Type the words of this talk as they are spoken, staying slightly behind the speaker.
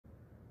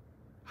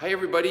Hi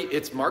everybody,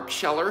 it's Mark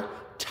Scheller,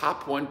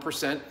 Top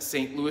 1%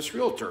 St. Louis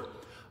Realtor.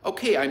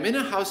 Okay, I'm in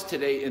a house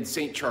today in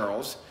St.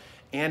 Charles,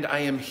 and I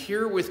am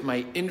here with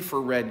my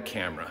infrared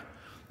camera.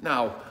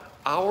 Now,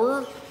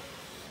 our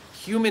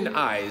human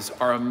eyes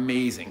are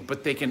amazing,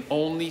 but they can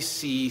only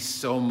see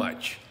so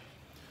much.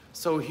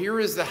 So here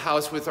is the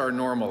house with our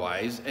normal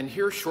eyes, and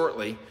here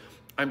shortly,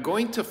 I'm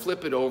going to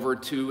flip it over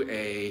to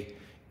a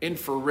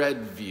infrared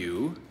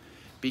view,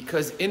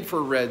 because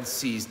infrared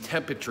sees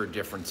temperature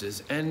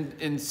differences, and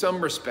in some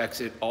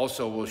respects it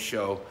also will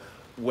show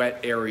wet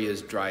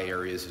areas, dry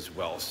areas as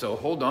well. So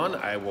hold on,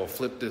 I will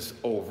flip this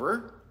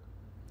over.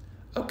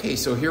 Okay,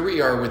 so here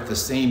we are with the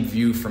same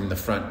view from the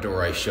front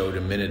door I showed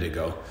a minute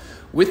ago.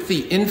 With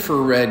the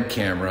infrared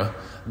camera,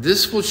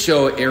 this will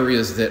show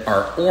areas that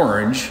are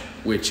orange,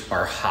 which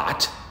are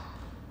hot,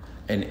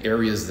 and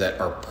areas that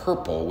are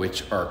purple,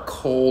 which are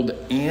cold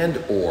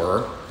and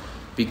or,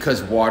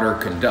 because water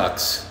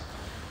conducts,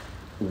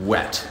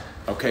 wet.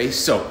 Okay,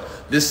 so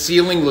this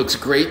ceiling looks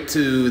great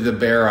to the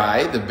bare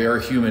eye, the bare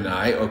human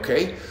eye,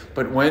 okay?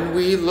 But when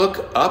we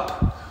look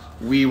up,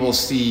 we will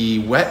see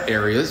wet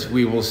areas.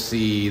 We will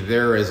see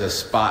there is a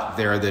spot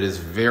there that is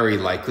very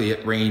likely,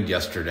 it rained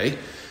yesterday,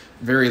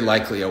 very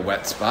likely a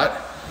wet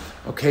spot.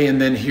 Okay, and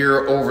then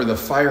here over the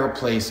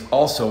fireplace,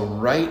 also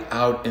right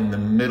out in the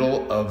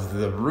middle of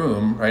the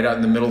room, right out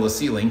in the middle of the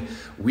ceiling,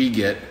 we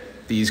get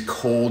these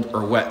cold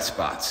or wet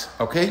spots,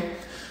 okay?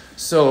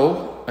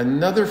 So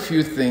another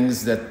few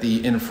things that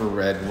the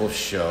infrared will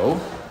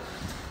show.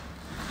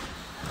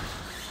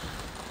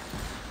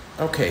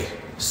 Okay,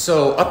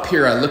 so up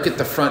here I look at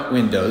the front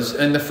windows,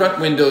 and the front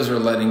windows are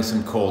letting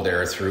some cold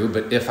air through,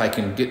 but if I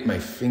can get my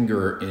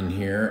finger in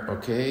here,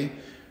 okay,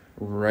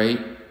 right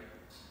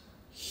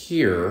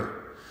here,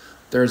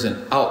 there's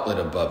an outlet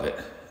above it,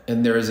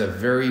 and there is a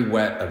very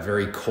wet, a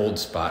very cold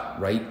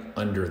spot right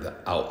under the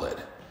outlet,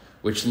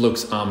 which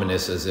looks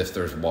ominous as if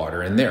there's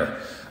water in there.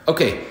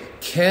 Okay,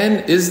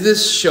 is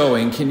this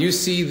showing, can you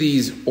see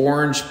these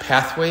orange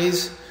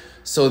pathways?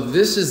 So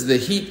this is the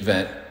heat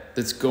vent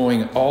that's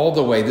going all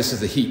the way, this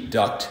is the heat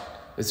duct,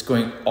 it's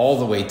going all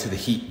the way to the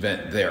heat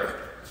vent there.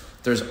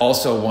 There's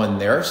also one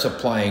there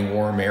supplying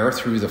warm air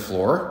through the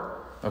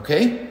floor,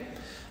 okay?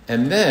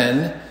 And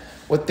then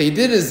what they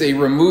did is they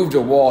removed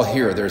a wall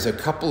here. There's a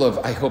couple of,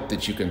 I hope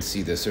that you can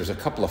see this, there's a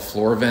couple of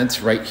floor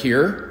vents right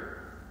here,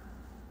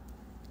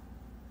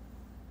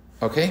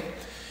 okay?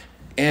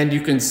 And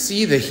you can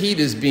see the heat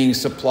is being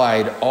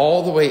supplied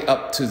all the way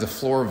up to the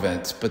floor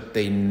vents, but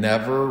they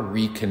never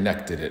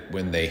reconnected it.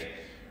 When they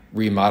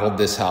remodeled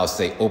this house,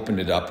 they opened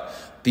it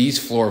up. These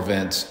floor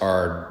vents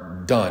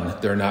are done.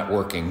 They're not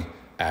working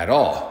at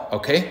all,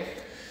 okay?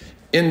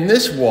 In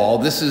this wall,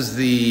 this is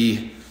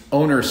the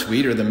owner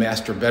suite or the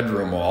master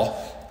bedroom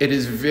wall. It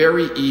is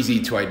very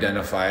easy to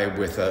identify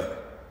with a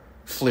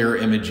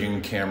Flir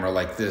imaging camera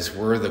like this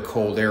where the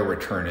cold air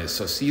return is.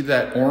 So see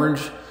that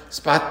orange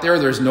spot there?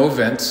 There's no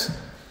vents.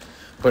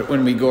 But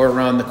when we go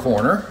around the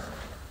corner,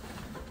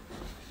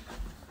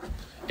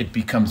 it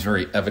becomes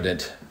very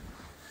evident.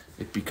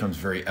 It becomes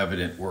very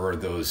evident where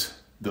those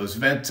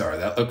vents are.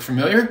 That look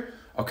familiar?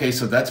 Okay,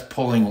 so that's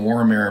pulling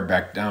warm air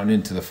back down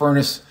into the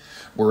furnace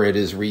where it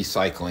is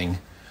recycling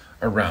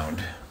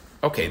around.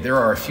 Okay, there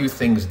are a few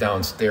things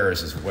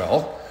downstairs as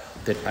well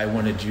that I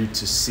wanted you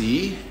to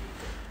see.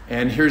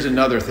 And here's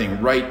another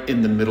thing, right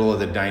in the middle of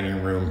the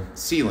dining room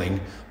ceiling,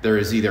 there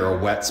is either a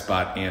wet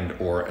spot and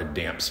or a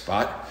damp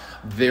spot.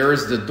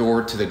 There's the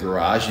door to the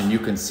garage, and you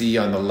can see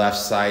on the left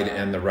side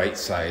and the right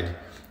side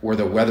where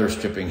the weather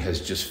stripping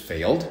has just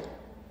failed.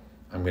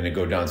 I'm gonna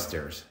go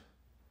downstairs.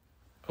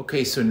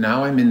 Okay, so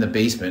now I'm in the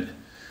basement,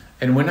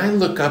 and when I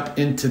look up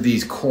into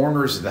these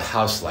corners of the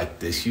house like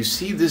this, you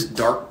see this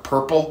dark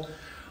purple?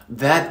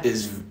 That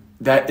is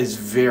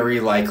very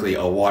likely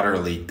a water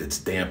leak that's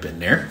damp in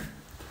there.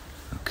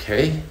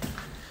 Okay,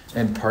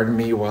 and pardon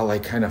me while I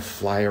kind of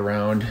fly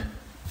around.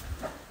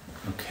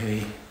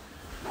 Okay,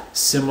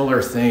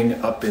 similar thing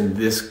up in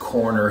this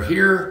corner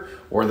here,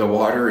 where the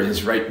water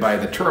is right by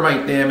the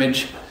termite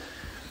damage.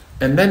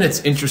 And then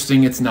it's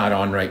interesting, it's not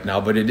on right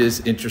now, but it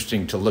is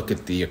interesting to look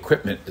at the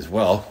equipment as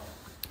well.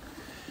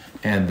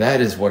 And that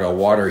is what a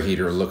water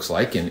heater looks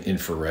like in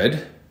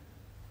infrared.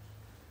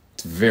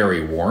 It's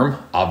very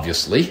warm,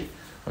 obviously,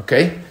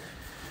 okay?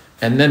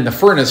 And then the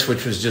furnace,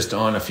 which was just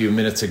on a few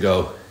minutes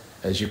ago,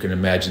 as you can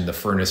imagine, the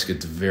furnace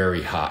gets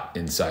very hot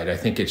inside. I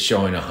think it's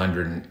showing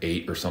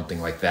 108 or something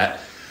like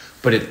that,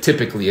 but it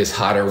typically is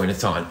hotter when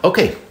it's on.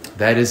 Okay,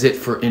 that is it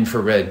for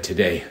infrared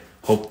today.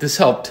 Hope this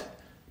helped.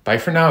 Bye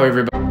for now,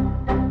 everybody.